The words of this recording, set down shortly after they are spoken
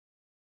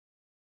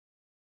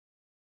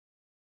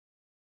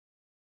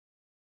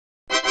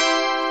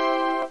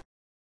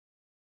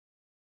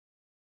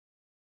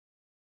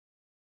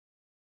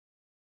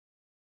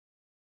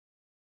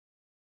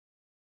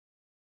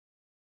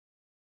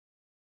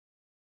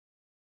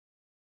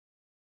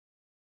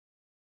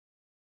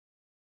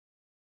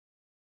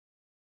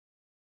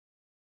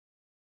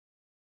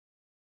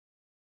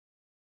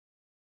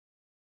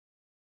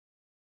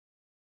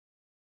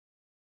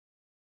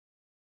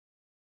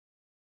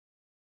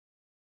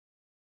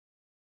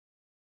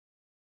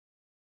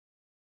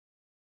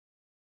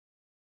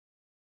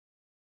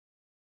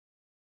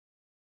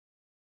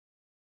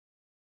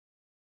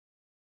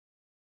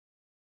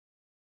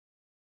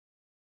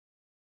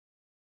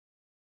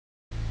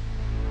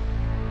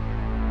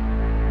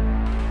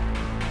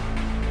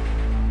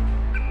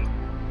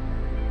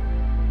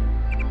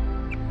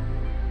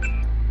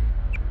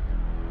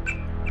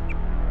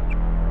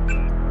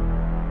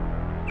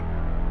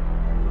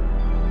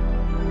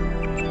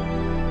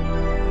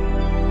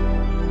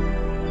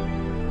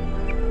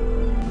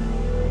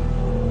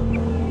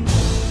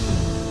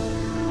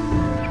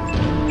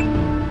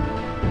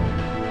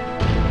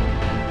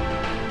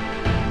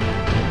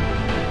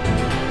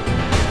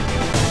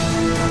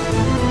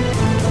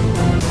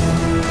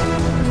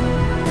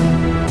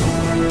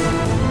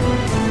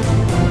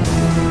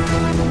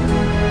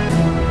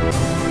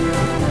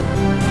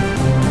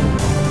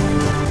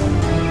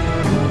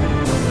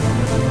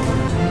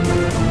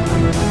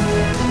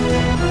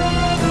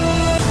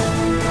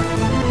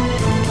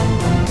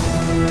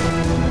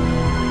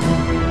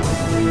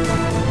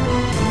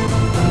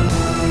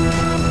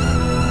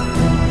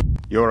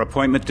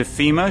appointment to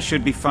FEMA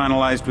should be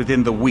finalized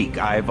within the week.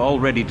 I've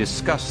already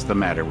discussed the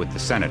matter with the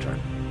Senator.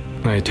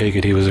 I take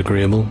it he was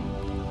agreeable?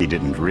 He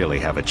didn't really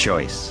have a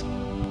choice.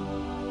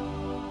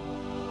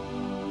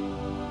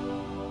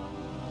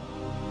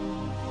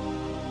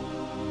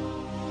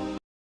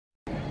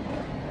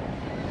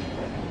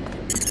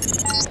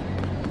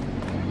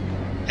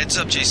 Heads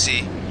up,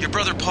 JC. Your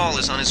brother Paul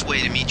is on his way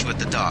to meet you at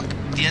the dock.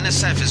 The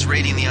NSF is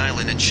raiding the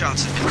island and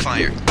shots have been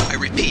fired. I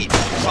repeat,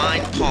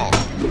 find Paul.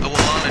 I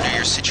will monitor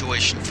your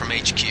situation from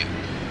HQ.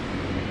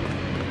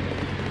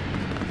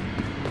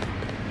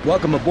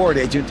 Welcome aboard,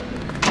 Agent.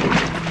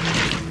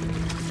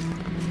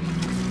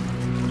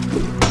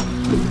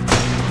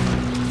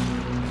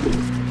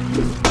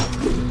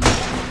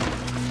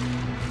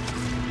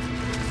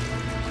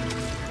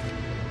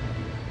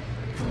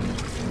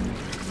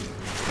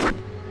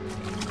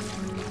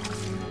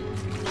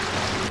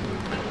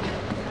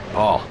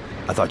 Paul,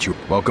 I thought you...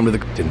 Welcome to the...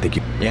 Didn't think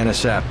you... The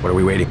NSF, what are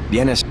we waiting? The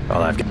NSF...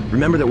 All I've got...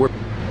 Remember that we're...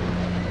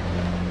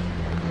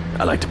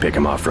 I like to pick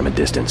him off from a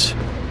distance.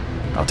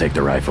 I'll take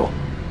the rifle.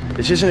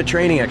 This isn't a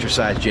training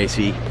exercise,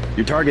 JC.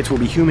 Your targets will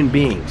be human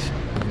beings.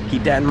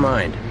 Keep that in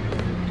mind.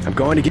 I'm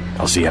going to get...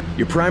 I'll see ya.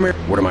 Your primary...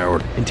 What am I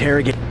ordering?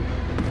 Interrogate...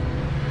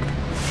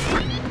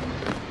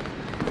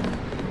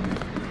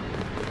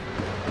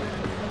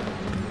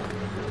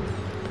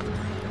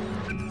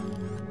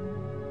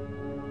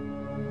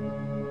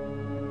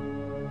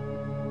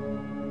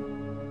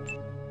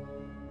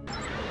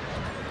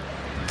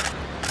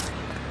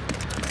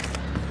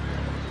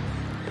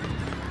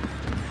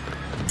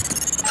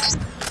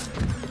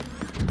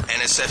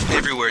 NSF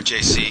everywhere,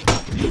 JC.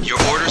 Your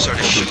orders are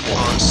to shoot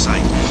on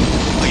sight.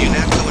 A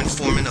UNATCO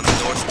informant on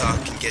the North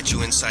Dock can get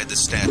you inside the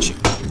statue.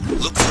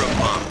 Look for a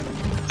bomb.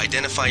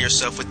 Identify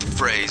yourself with the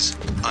phrase,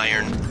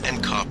 iron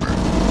and copper.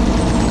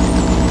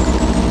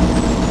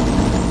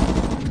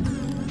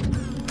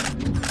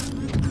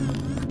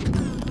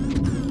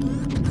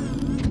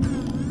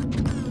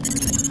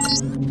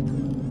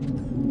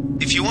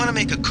 If you want to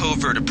make a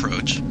covert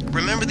approach,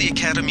 remember the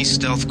Academy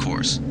stealth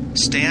course.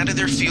 Stay out of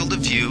their field of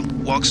view,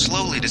 walk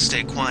slowly to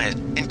stay quiet,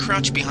 and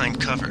crouch behind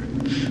cover.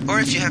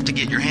 Or if you have to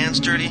get your hands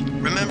dirty,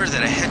 remember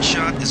that a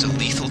headshot is a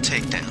lethal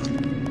takedown.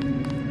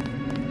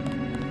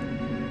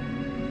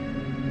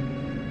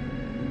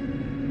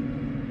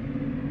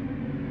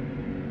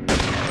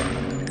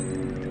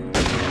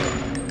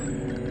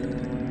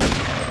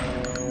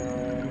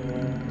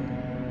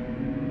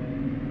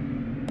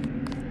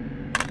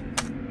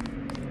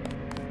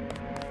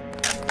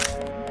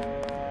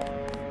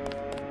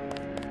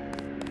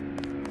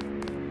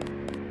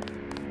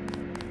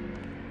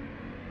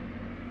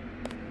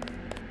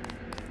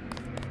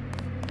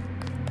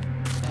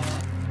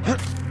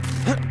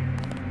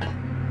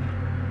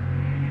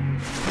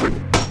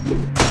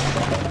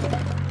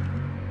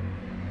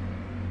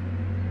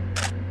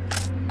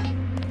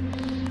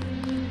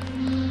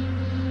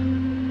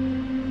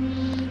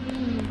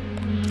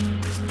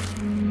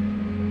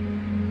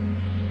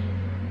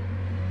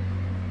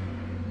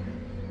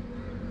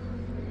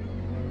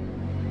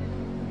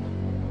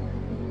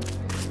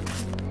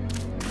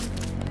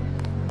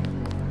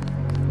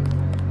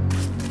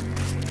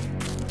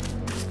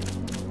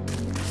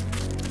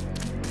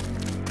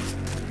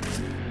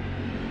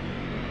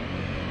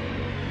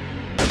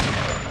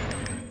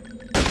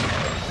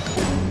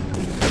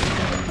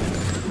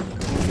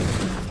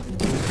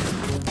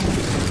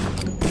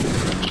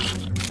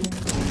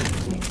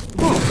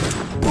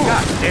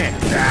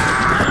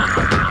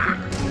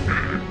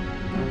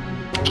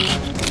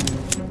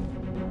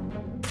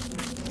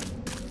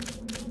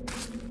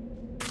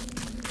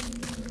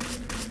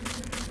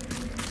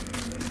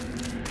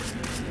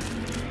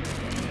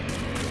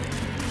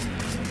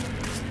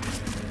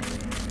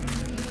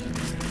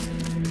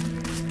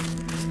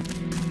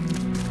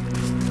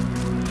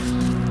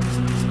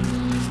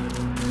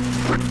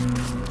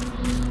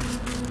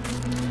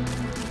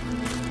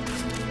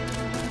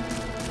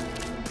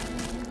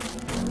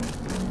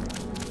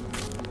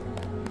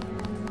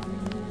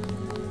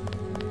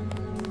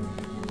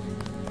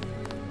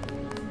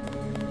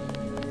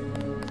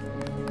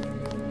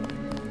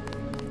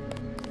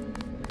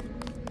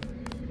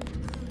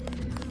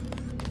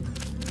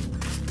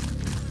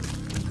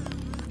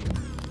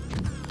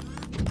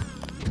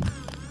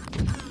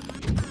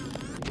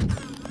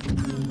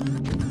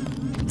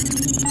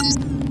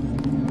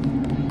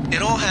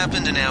 It all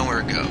happened an hour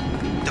ago.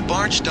 The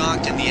barge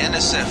docked and the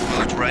NSF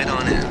moved right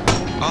on in,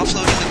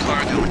 offloading the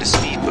cargo into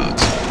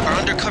speedboats. Our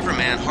undercover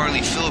man, Harley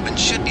Philbin,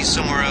 should be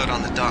somewhere out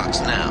on the docks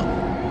now.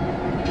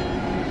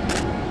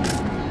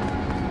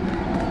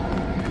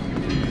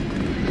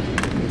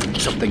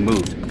 Something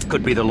moved.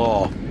 Could be the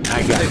law.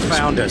 I got it. They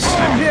found us.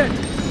 I'm hit!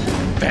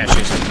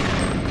 Fascist.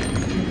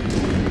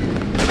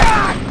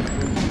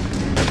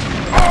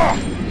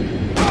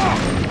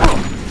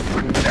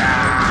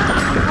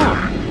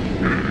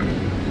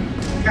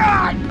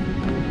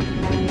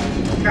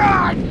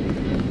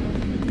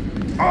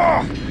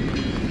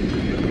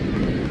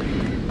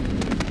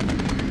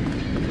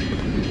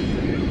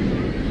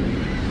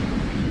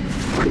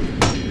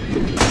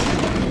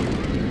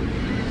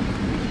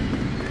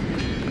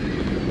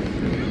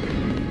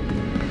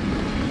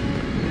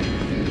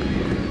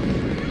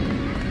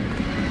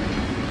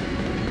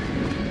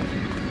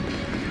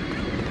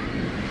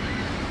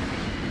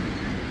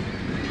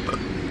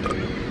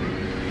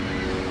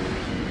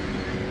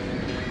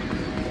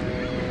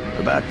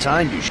 About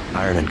time you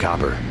Iron and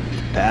copper.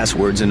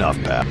 Password's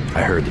enough, pal.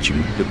 I heard that you...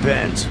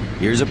 Depends.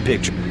 Here's a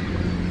picture.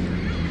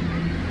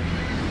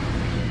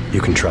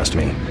 You can trust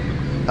me.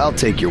 I'll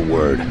take your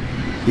word.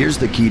 Here's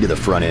the key to the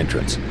front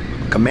entrance.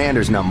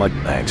 Commander's not much...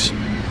 Thanks.